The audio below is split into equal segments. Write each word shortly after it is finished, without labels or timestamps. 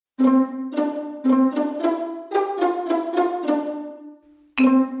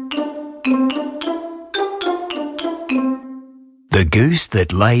The Goose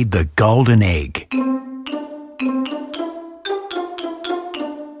That Laid the Golden Egg.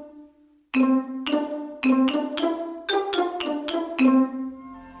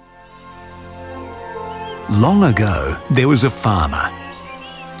 Long ago, there was a farmer.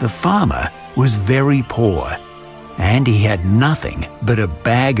 The farmer was very poor, and he had nothing but a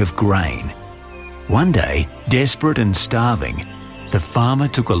bag of grain. One day, desperate and starving, the farmer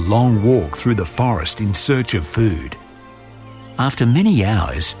took a long walk through the forest in search of food. After many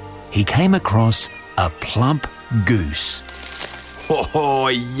hours, he came across a plump goose. Oh,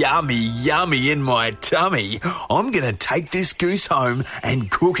 yummy, yummy in my tummy. I'm going to take this goose home and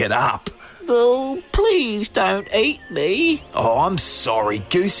cook it up. Oh, please don't eat me. Oh, I'm sorry,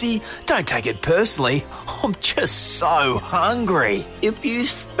 Goosey. Don't take it personally. I'm just so hungry. If you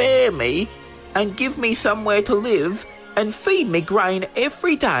spare me and give me somewhere to live and feed me grain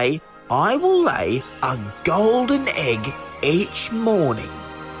every day, I will lay a golden egg each morning.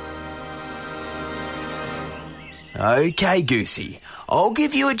 Okay, Goosey, I'll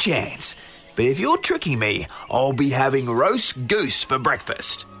give you a chance. But if you're tricking me, I'll be having roast goose for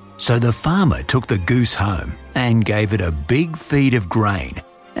breakfast. So the farmer took the goose home and gave it a big feed of grain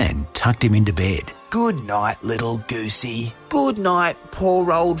and tucked him into bed. Good night, little Goosey. Good night,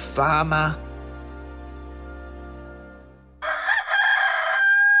 poor old farmer.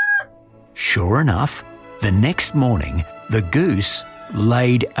 Sure enough, the next morning, the goose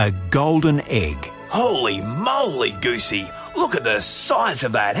laid a golden egg. Holy moly, Goosey. Look at the size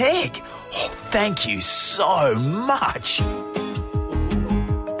of that egg. Oh, thank you so much.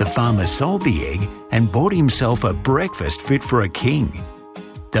 The farmer sold the egg and bought himself a breakfast fit for a king.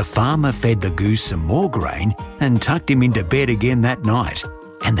 The farmer fed the goose some more grain and tucked him into bed again that night.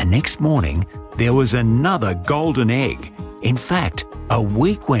 And the next morning, there was another golden egg. In fact, a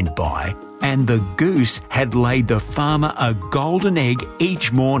week went by and the goose had laid the farmer a golden egg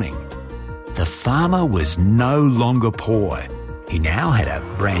each morning. The farmer was no longer poor. He now had a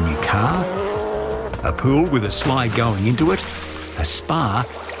brand new car, a pool with a slide going into it, a spa,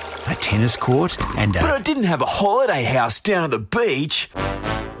 a tennis court, and But I didn't have a holiday house down at the beach.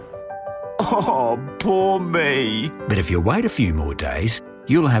 Oh, poor me. But if you wait a few more days,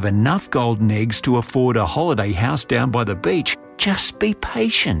 you'll have enough golden eggs to afford a holiday house down by the beach. Just be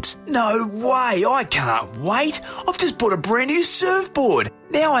patient. No way, I can't wait. I've just bought a brand new surfboard.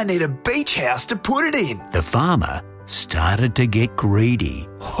 Now I need a beach house to put it in. The farmer started to get greedy.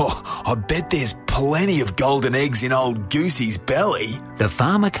 Oh, I bet there's plenty of golden eggs in old Goosey's belly. The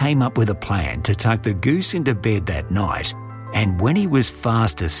farmer came up with a plan to tuck the goose into bed that night, and when he was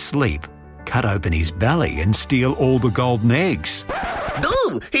fast asleep, cut open his belly and steal all the golden eggs.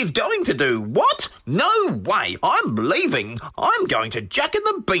 No, he's going to do what? No way, I'm leaving. I'm going to Jack and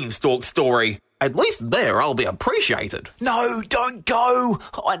the Beanstalk story. At least there I'll be appreciated. No, don't go.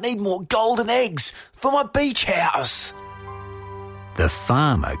 I need more golden eggs for my beach house. The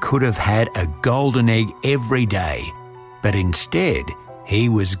farmer could have had a golden egg every day, but instead he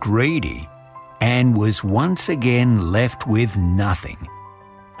was greedy and was once again left with nothing.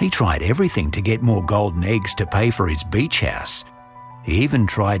 He tried everything to get more golden eggs to pay for his beach house. He even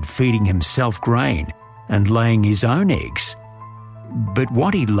tried feeding himself grain and laying his own eggs. But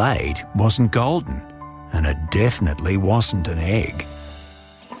what he laid wasn't golden, and it definitely wasn't an egg.